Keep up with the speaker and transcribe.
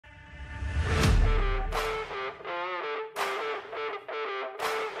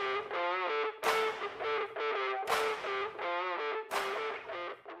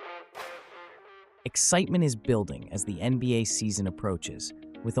Excitement is building as the NBA season approaches,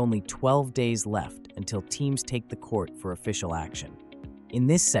 with only 12 days left until teams take the court for official action. In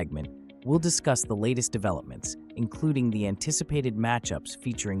this segment, we'll discuss the latest developments, including the anticipated matchups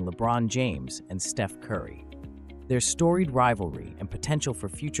featuring LeBron James and Steph Curry. Their storied rivalry and potential for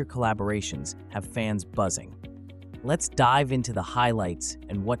future collaborations have fans buzzing. Let's dive into the highlights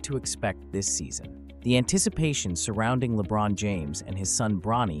and what to expect this season. The anticipation surrounding LeBron James and his son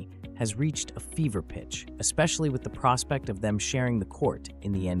Bronny has reached a fever pitch, especially with the prospect of them sharing the court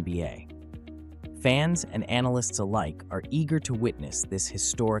in the NBA. Fans and analysts alike are eager to witness this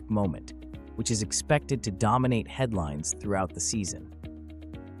historic moment, which is expected to dominate headlines throughout the season.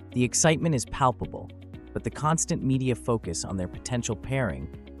 The excitement is palpable, but the constant media focus on their potential pairing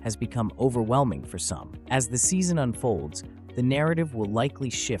has become overwhelming for some. As the season unfolds, the narrative will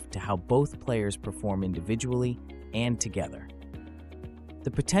likely shift to how both players perform individually and together. The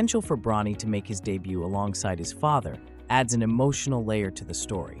potential for Bronny to make his debut alongside his father adds an emotional layer to the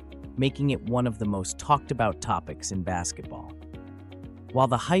story, making it one of the most talked about topics in basketball. While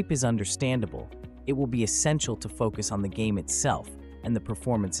the hype is understandable, it will be essential to focus on the game itself and the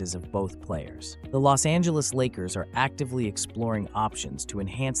performances of both players. The Los Angeles Lakers are actively exploring options to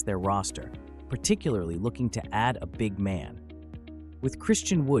enhance their roster, particularly looking to add a big man. With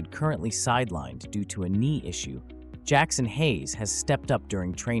Christian Wood currently sidelined due to a knee issue, Jackson Hayes has stepped up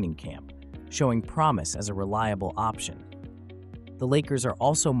during training camp, showing promise as a reliable option. The Lakers are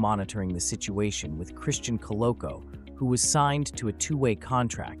also monitoring the situation with Christian Koloko, who was signed to a two-way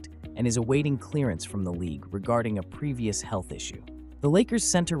contract and is awaiting clearance from the league regarding a previous health issue. The Lakers'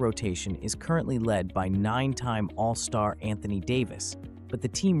 center rotation is currently led by 9-time All-Star Anthony Davis, but the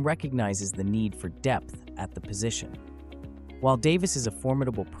team recognizes the need for depth at the position. While Davis is a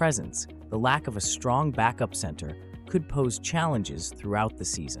formidable presence, the lack of a strong backup center could pose challenges throughout the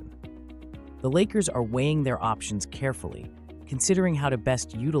season. The Lakers are weighing their options carefully, considering how to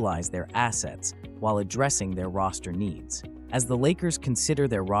best utilize their assets while addressing their roster needs. As the Lakers consider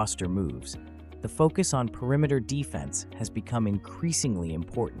their roster moves, the focus on perimeter defense has become increasingly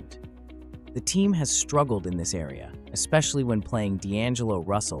important. The team has struggled in this area, especially when playing D'Angelo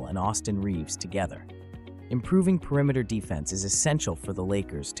Russell and Austin Reeves together. Improving perimeter defense is essential for the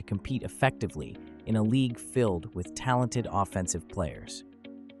Lakers to compete effectively in a league filled with talented offensive players.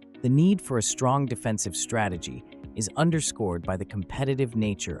 The need for a strong defensive strategy is underscored by the competitive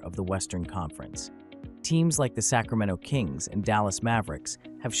nature of the Western Conference. Teams like the Sacramento Kings and Dallas Mavericks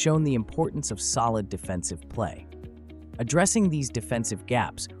have shown the importance of solid defensive play. Addressing these defensive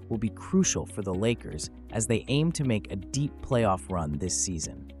gaps will be crucial for the Lakers as they aim to make a deep playoff run this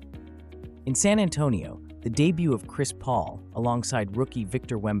season. In San Antonio, the debut of Chris Paul alongside rookie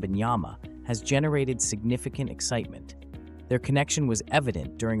Victor Wembanyama has generated significant excitement. Their connection was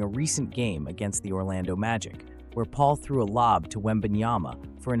evident during a recent game against the Orlando Magic, where Paul threw a lob to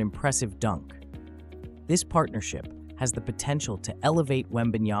Wembanyama for an impressive dunk. This partnership has the potential to elevate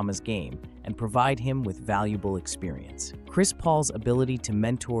Wembanyama's game and provide him with valuable experience. Chris Paul's ability to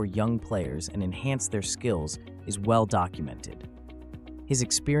mentor young players and enhance their skills is well documented. His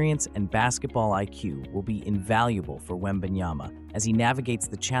experience and basketball IQ will be invaluable for Wembanyama as he navigates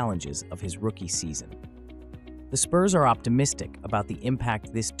the challenges of his rookie season. The Spurs are optimistic about the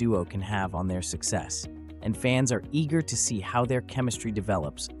impact this duo can have on their success, and fans are eager to see how their chemistry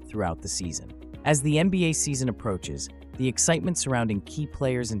develops throughout the season. As the NBA season approaches, the excitement surrounding key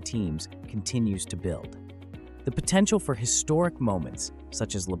players and teams continues to build. The potential for historic moments,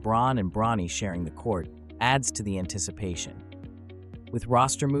 such as LeBron and Bronny sharing the court, adds to the anticipation. With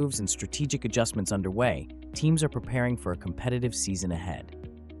roster moves and strategic adjustments underway, teams are preparing for a competitive season ahead.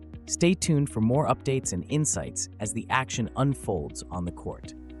 Stay tuned for more updates and insights as the action unfolds on the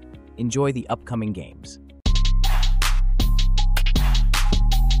court. Enjoy the upcoming games.